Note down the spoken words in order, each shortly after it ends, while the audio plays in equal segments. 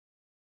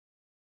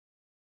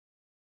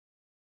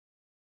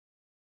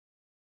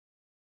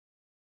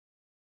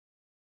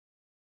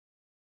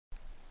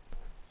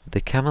The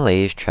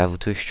Cameleers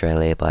travelled to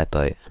Australia by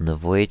boat, and the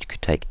voyage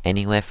could take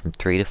anywhere from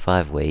 3 to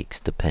 5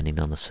 weeks depending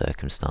on the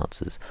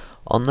circumstances.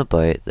 On the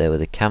boat there were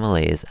the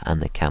Cameleers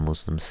and the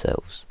camels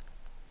themselves.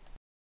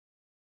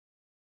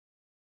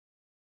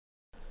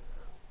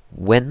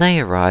 When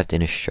they arrived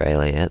in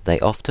Australia, they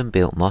often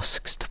built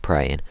mosques to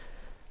pray in.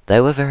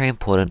 They were very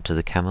important to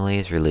the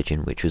Cameleers'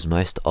 religion, which was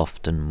most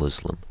often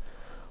Muslim.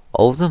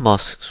 All the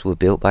mosques were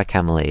built by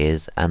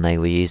Cameleers, and they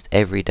were used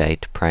every day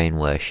to pray and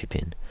worship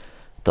in.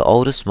 The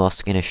oldest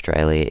mosque in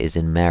Australia is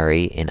in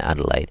Mary in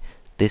Adelaide.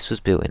 This was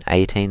built in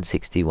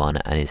 1861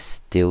 and is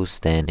still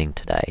standing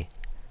today.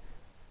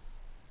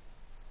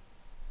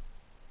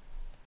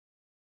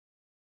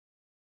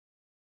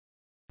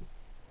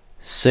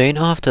 Soon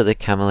after the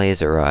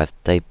Cameleers arrived,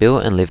 they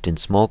built and lived in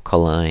small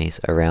colonies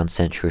around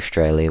Central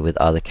Australia with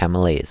other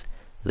Cameleers.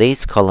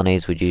 These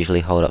colonies would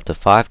usually hold up to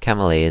 5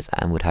 Cameleers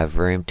and would have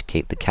room to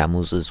keep the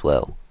camels as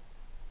well.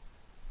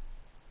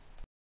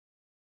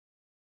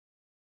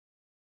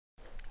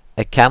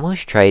 A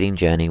camel's trading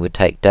journey would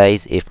take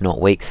days, if not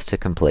weeks, to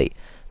complete.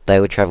 They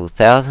would travel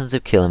thousands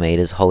of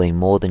kilometres holding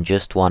more than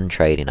just one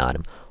trading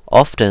item.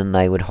 Often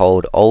they would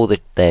hold all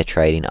their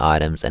trading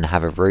items and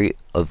have a route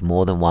of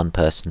more than one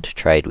person to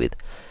trade with.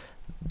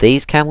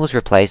 These camels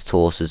replaced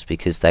horses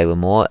because they were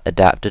more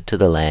adapted to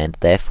the land,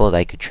 therefore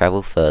they could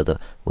travel further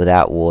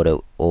without water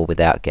or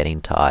without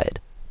getting tired.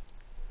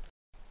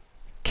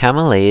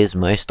 Cameleers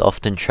most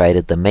often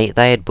traded the meat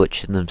they had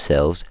butchered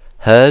themselves,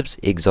 herbs,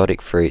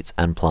 exotic fruits,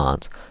 and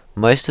plants.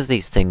 Most of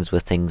these things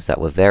were things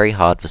that were very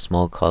hard for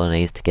small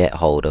colonies to get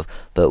hold of,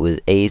 but was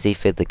easy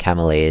for the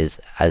Cameleers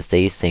as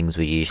these things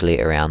were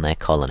usually around their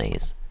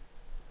colonies.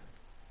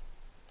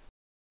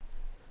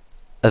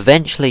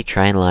 Eventually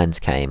train lines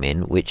came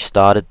in, which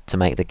started to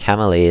make the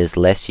Cameleers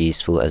less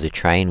useful as a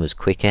train was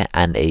quicker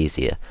and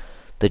easier.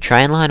 The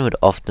train line would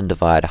often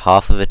divide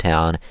half of a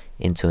town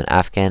into an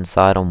Afghan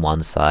side on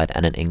one side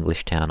and an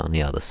English town on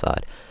the other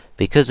side.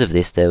 Because of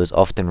this there was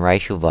often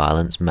racial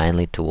violence,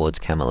 mainly towards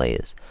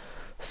Cameleers.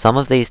 Some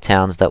of these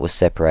towns that were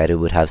separated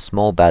would have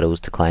small battles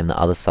to claim the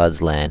other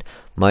side's land.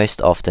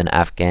 Most often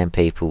Afghan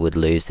people would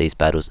lose these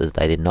battles as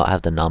they did not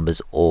have the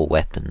numbers or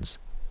weapons.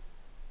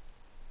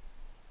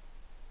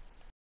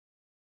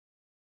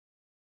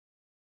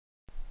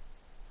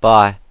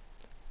 Bye.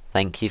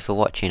 Thank you for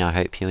watching. I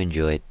hope you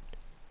enjoyed.